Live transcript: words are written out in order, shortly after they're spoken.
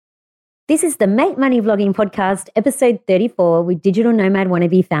This is the Make Money Vlogging Podcast, episode 34 with digital nomad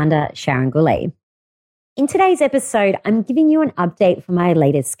wannabe founder Sharon Goulet. In today's episode, I'm giving you an update for my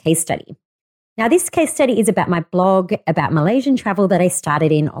latest case study. Now, this case study is about my blog about Malaysian travel that I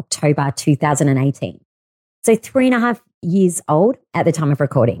started in October 2018. So 3.5 years old at the time of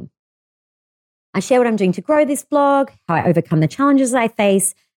recording. I share what I'm doing to grow this blog, how I overcome the challenges I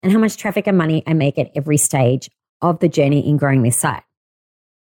face, and how much traffic and money I make at every stage of the journey in growing this site.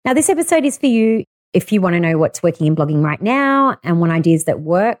 Now, this episode is for you if you want to know what's working in blogging right now and want ideas that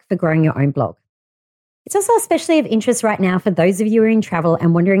work for growing your own blog. It's also especially of interest right now for those of you who are in travel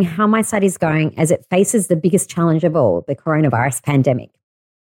and wondering how my site is going as it faces the biggest challenge of all, the coronavirus pandemic.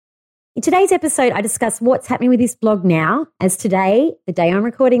 In today's episode, I discuss what's happening with this blog now, as today, the day I'm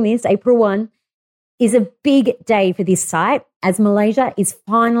recording this, April 1, is a big day for this site as Malaysia is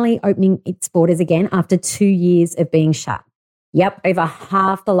finally opening its borders again after 2 years of being shut. Yep, over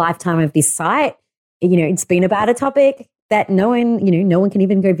half the lifetime of this site, it's been about a topic that no one can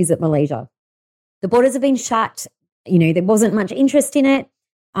even go visit Malaysia. The borders have been shut. There wasn't much interest in it.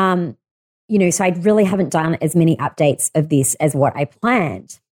 So I really haven't done as many updates of this as what I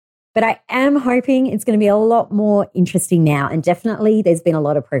planned. But I am hoping it's going to be a lot more interesting now. And definitely there's been a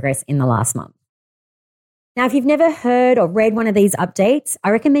lot of progress in the last month. Now, if you've never heard or read one of these updates,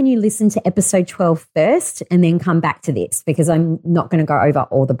 I recommend you listen to episode 12 first and then come back to this because I'm not going to go over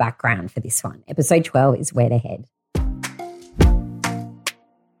all the background for this one. Episode 12 is where to head.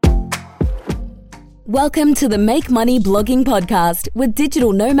 Welcome to the Make Money Blogging Podcast with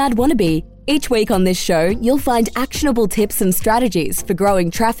Digital Nomad Wannabe. Each week on this show, you'll find actionable tips and strategies for growing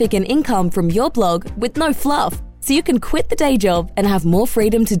traffic and income from your blog with no fluff, so you can quit the day job and have more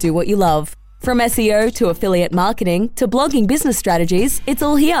freedom to do what you love. From SEO to affiliate marketing to blogging business strategies, it's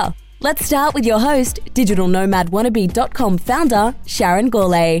all here. Let's start with your host, digitalnomadwannabe.com founder, Sharon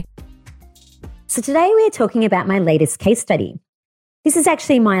Goulet. So today we're talking about my latest case study. This is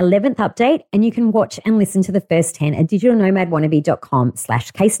actually my 11th update, and you can watch and listen to the first 10 at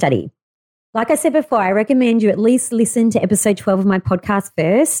digitalnomadwannabe.com/case study. Like I said before, I recommend you at least listen to episode 12 of my podcast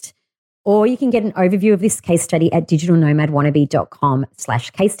first, or you can get an overview of this case study at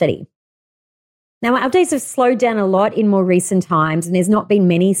digitalnomadwannabe.com/case study. Now, my updates have slowed down a lot in more recent times, and there's not been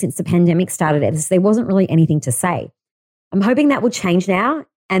many since the pandemic started, as there wasn't really anything to say. I'm hoping that will change now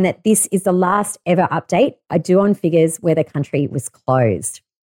and that this is the last ever update I do on figures where the country was closed.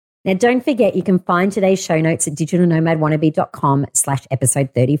 Now, don't forget, you can find today's show notes at digitalnomadwannabe.com/episode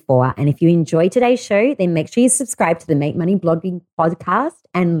 34. And if you enjoy today's show, then make sure you subscribe to the Make Money Blogging Podcast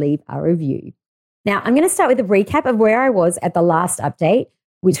and leave a review. Now, I'm going to start with a recap of where I was at the last update,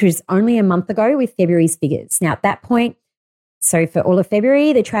 which was only a month ago with February's figures. Now, at that point, so for all of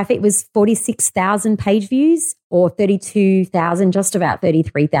February, the traffic was 46,000 page views or 32,000, just about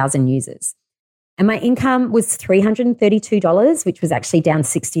 33,000 users. And my income was $332, which was actually down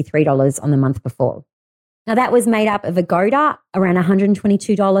 $63 on the month before. Now, that was made up of a Agoda, around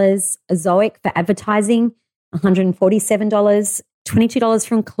 $122, a Zoic for advertising, $147, $22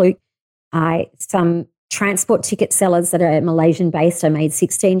 from Klook, some transport ticket sellers that are Malaysian based, I made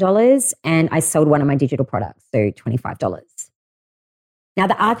 $16, and I sold one of my digital products, so $25. Now,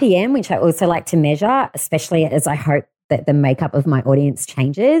 the RPM, which I also like to measure, especially as I hope that the makeup of my audience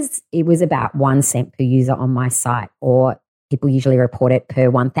changes, it was about 1 cent per user on my site, or people usually report it per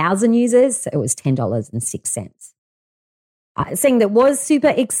 1,000 users, so it was $10.06. Something that was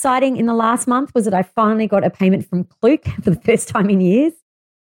super exciting in the last month was that I finally got a payment from Klook for the first time in years.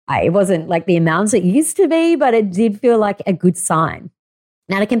 It wasn't like the amounts it used to be, but it did feel like a good sign.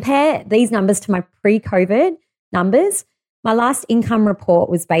 Now, to compare these numbers to my pre-COVID numbers, my last income report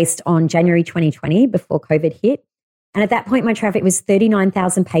was based on January 2020 before COVID hit. And at that point, my traffic was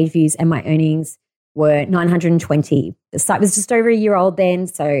 39,000 page views and my earnings were 920. The site was just over a year old then,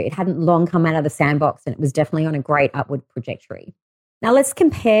 so it hadn't long come out of the sandbox and it was definitely on a great upward trajectory. Now, let's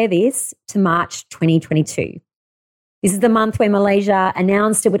compare this to March 2022. This is the month where Malaysia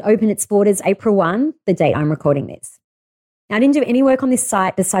announced it would open its borders April 1, the date I'm recording this. Now, I didn't do any work on this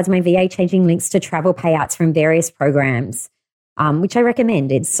site besides my VA changing links to travel payouts from various programs, which I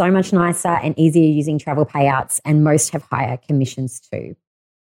recommend. It's so much nicer and easier using travel payouts, and most have higher commissions too.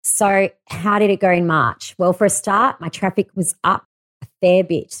 So how did it go in March? Well, for a start, my traffic was up a fair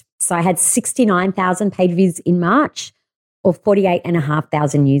bit. So I had 69,000 page views in March or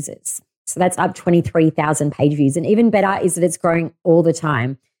 48,500 users. So that's up 23,000 page views. And even better is that it's growing all the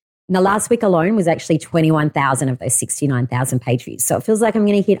time. And the last week alone was actually 21,000 of those 69,000 page views. So it feels like I'm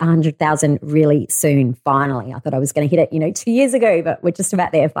going to hit 100,000 really soon, finally. I thought I was going to hit it, 2 years ago, but we're just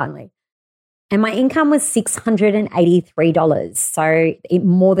about there finally. And my income was $683. So it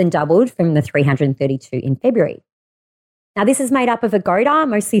more than doubled from the $332 in February. Now, this is made up of Agoda,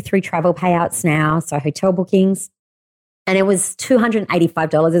 mostly through travel payouts now, so hotel bookings. And it was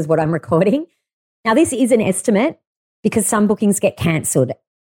 $285 is what I'm recording. Now, this is an estimate because some bookings get cancelled.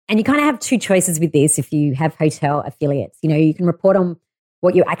 And you kind of have two choices with this if you have hotel affiliates. You can report on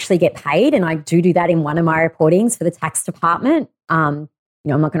what you actually get paid. And I do that in one of my reportings for the tax department. I'm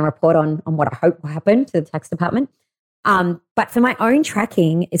not going to report on what I hope will happen to the tax department. But for my own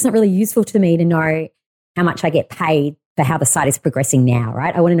tracking, it's not really useful to me to know how much I get paid for how the site is progressing now,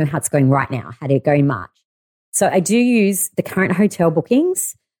 right? I want to know how it's going right now. How did it go in March? So I do use the current hotel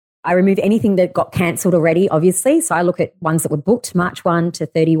bookings. I remove anything that got cancelled already, obviously. So I look at ones that were booked March 1 to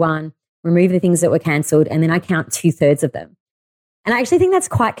 31, remove the things that were cancelled, and then I count 2/3 of them. And I actually think that's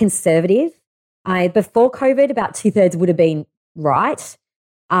quite conservative. Before COVID, about 2/3 would have been right.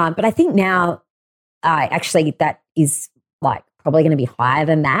 But I think now actually that is like probably going to be higher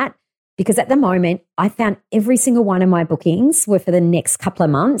than that, because at the moment I found every single one of my bookings were for the next couple of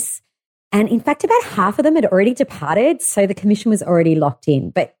months. And in fact, about half of them had already departed. So the commission was already locked in.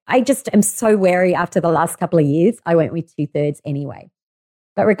 But I just am so wary after the last couple of years. I went with 2/3 anyway.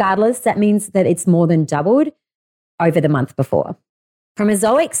 But regardless, that means that it's more than doubled over the month before. From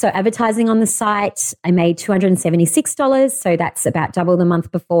Azoic, so advertising on the site, I made $276. So that's about double the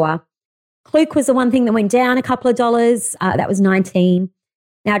month before. Klook was the one thing that went down a couple of dollars. That was $19.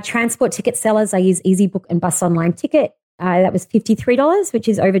 Now, transport ticket sellers, I use EasyBook and Bus Online Ticket. That was $53, which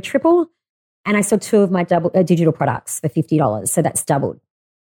is over triple. And I sold 2 of my digital products for $50. So that's doubled.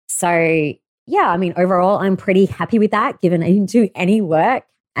 So yeah, I mean, overall, I'm pretty happy with that, given I didn't do any work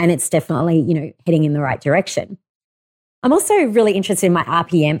and it's definitely, heading in the right direction. I'm also really interested in my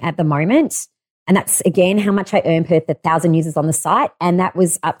RPM at the moment. And that's, again, how much I earn per 1,000 users on the site. And that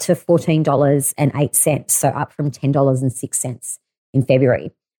was up to $14.08. So up from $10.06 in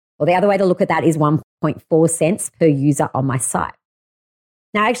February. Well, the other way to look at that is 1.4 cents per user on my site.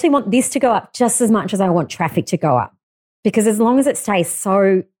 Now, I actually want this to go up just as much as I want traffic to go up, because as long as it stays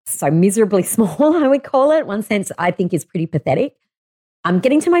so miserably small, I would call it, 1 cent I think is pretty pathetic. I'm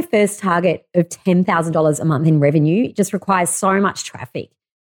getting to my first target of $10,000 a month in revenue. It just requires so much traffic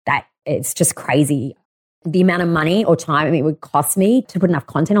that it's just crazy. The amount of money or time it would cost me to put enough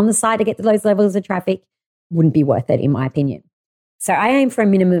content on the site to get to those levels of traffic wouldn't be worth it, in my opinion. So I aim for a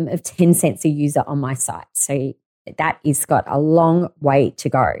minimum of 10 cents a user on my site. So that is got a long way to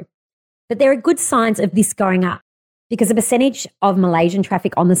go. But there are good signs of this going up, because the percentage of Malaysian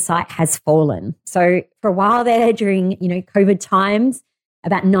traffic on the site has fallen. So for a while there during, COVID times,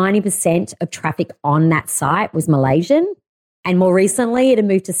 about 90% of traffic on that site was Malaysian. And more recently, it had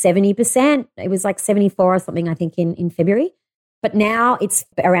moved to 70%. It was like 74 or something, I think, in February. But now it's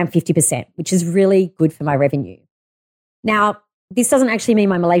around 50%, which is really good for my revenue. Now, this doesn't actually mean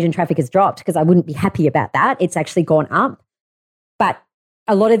my Malaysian traffic has dropped, because I wouldn't be happy about that. It's actually gone up. But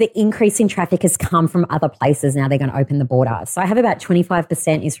a lot of the increase in traffic has come from other places now. They're going to open the border. So I have about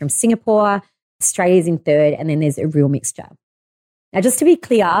 25% is from Singapore, Australia's in third, and then there's a real mixture. Now, just to be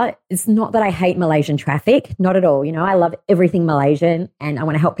clear, it's not that I hate Malaysian traffic, not at all. I love everything Malaysian, and I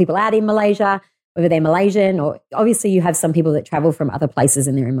want to help people out in Malaysia, whether they're Malaysian or obviously you have some people that travel from other places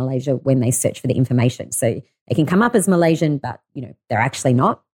and they're in Malaysia when they search for the information. So they can come up as Malaysian, but, they're actually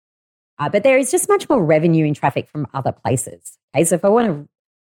not. But there is just much more revenue in traffic from other places. Okay, so if I want to,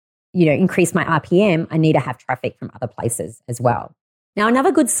 increase my RPM, I need to have traffic from other places as well. Now,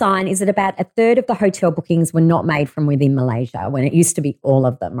 another good sign is that about 1/3 of the hotel bookings were not made from within Malaysia, when it used to be all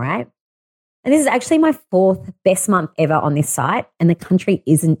of them, right? And this is actually my 4th best month ever on this site, and the country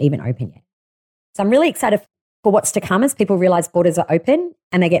isn't even open yet. So I'm really excited for what's to come as people realize borders are open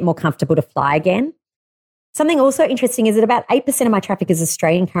and they get more comfortable to fly again. Something also interesting is that about 8% of my traffic is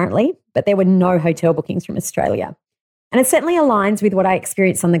Australian currently, but there were no hotel bookings from Australia. And it certainly aligns with what I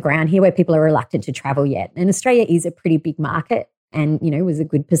experienced on the ground here, where people are reluctant to travel yet. And Australia is a pretty big market and, was a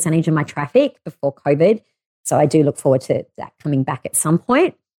good percentage of my traffic before COVID. So I do look forward to that coming back at some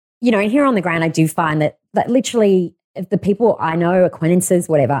point. And here on the ground, I do find that literally the people I know, acquaintances,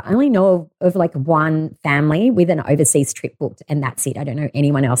 whatever, I only know of like one family with an overseas trip booked, and that's it. I don't know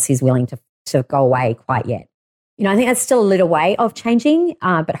anyone else who's willing to go away quite yet. I think that's still a little way of changing,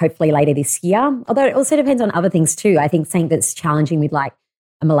 but hopefully later this year. Although it also depends on other things too. I think something that's challenging with like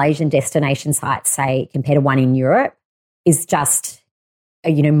a Malaysian destination site, say, compared to one in Europe, is just,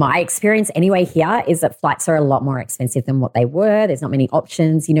 my experience anyway here is that flights are a lot more expensive than what they were. There's not many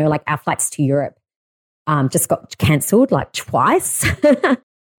options, like our flights to Europe just got cancelled like twice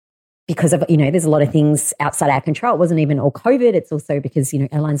because of, there's a lot of things outside our control. It wasn't even all COVID. It's also because,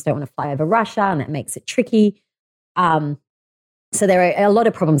 airlines don't want to fly over Russia and that makes it tricky. So there are a lot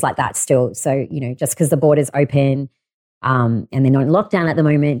of problems like that still. So, just because the border's open and they're not in lockdown at the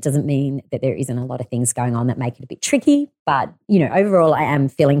moment doesn't mean that there isn't a lot of things going on that make it a bit tricky. But, overall, I am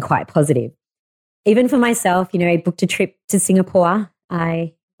feeling quite positive. Even for myself, I booked a trip to Singapore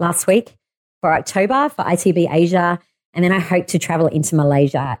last week for October for ITB Asia. And then I hope to travel into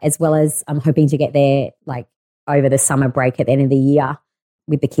Malaysia, as well as I'm hoping to get there like over the summer break at the end of the year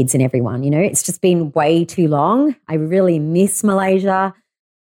with the kids and everyone. It's just been way too long. I really miss Malaysia.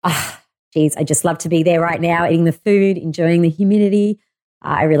 Geez, I just love to be there right now, eating the food, enjoying the humidity.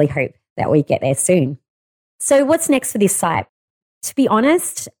 I really hope that we get there soon. So what's next for this site? To be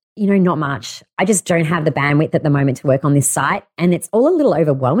honest, not much. I just don't have the bandwidth at the moment to work on this site. And it's all a little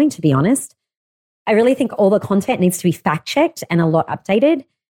overwhelming, to be honest. I really think all the content needs to be fact-checked and a lot updated.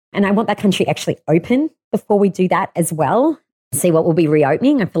 And I want that country actually open before we do that as well. See what will be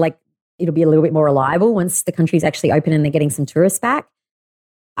reopening. I feel like it'll be a little bit more reliable once the country's actually open and they're getting some tourists back.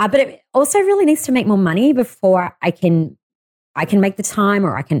 But it also really needs to make more money before I can make the time,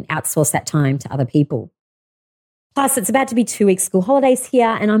 or I can outsource that time to other people. Plus, it's about to be 2 weeks school holidays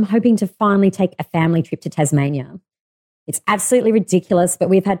here, and I'm hoping to finally take a family trip to Tasmania. It's absolutely ridiculous, but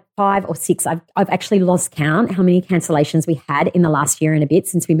we've had 5 or 6. I've actually lost count how many cancellations we had in the last year and a bit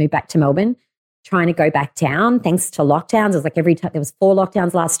since we moved back to Melbourne, trying to go back down thanks to lockdowns. It was like every time there was 4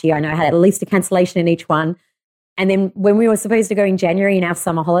 lockdowns last year. I know I had at least a cancellation in each one. And then when we were supposed to go in January in our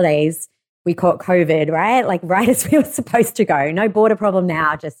summer holidays, we caught COVID, right? Like right as we were supposed to go. No border problem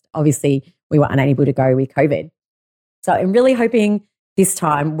now, just obviously we were unable to go with COVID. So I'm really hoping this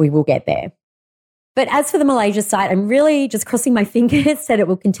time we will get there. But as for the Malaysia site, I'm really just crossing my fingers that it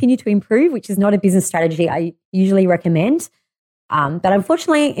will continue to improve, which is not a business strategy I usually recommend. But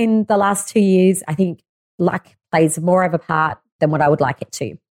unfortunately, in the last 2 years, I think luck plays more of a part than what I would like it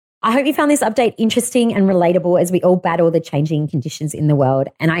to. I hope you found this update interesting and relatable as we all battle the changing conditions in the world.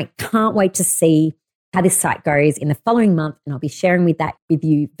 And I can't wait to see how this site goes in the following month, and I'll be sharing that with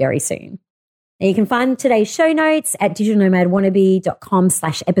you very soon. Now, you can find today's show notes at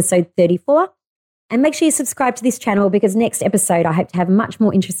digitalnomadwannabe.com/episode 34. And make sure you subscribe to this channel, because next episode I hope to have much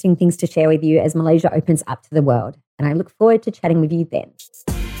more interesting things to share with you as Malaysia opens up to the world. And I look forward to chatting with you then.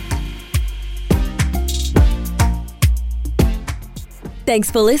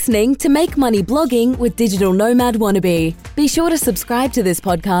 Thanks for listening to Make Money Blogging with Digital Nomad Wannabe. Be sure to subscribe to this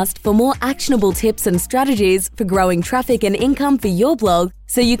podcast for more actionable tips and strategies for growing traffic and income for your blog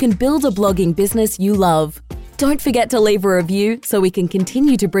so you can build a blogging business you love. Don't forget to leave a review so we can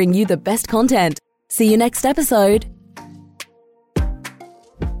continue to bring you the best content. See you next episode.